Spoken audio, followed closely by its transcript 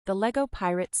The LEGO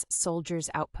Pirates Soldiers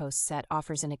Outpost set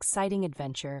offers an exciting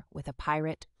adventure with a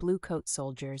pirate, Bluecoat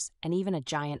Soldiers, and even a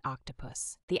giant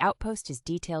octopus. The outpost is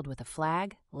detailed with a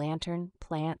flag, lantern,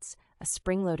 plants, a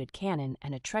spring-loaded cannon,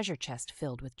 and a treasure chest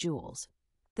filled with jewels.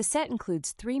 The set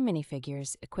includes 3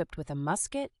 minifigures equipped with a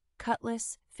musket,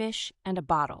 cutlass, fish, and a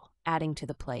bottle, adding to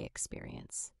the play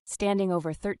experience. Standing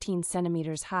over 13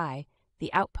 centimeters high,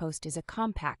 the outpost is a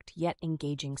compact yet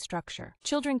engaging structure.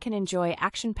 Children can enjoy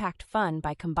action-packed fun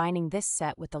by combining this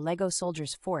set with the LEGO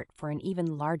Soldiers Fort for an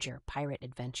even larger pirate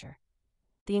adventure.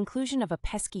 The inclusion of a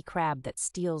pesky crab that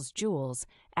steals jewels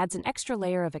adds an extra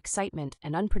layer of excitement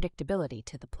and unpredictability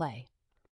to the play.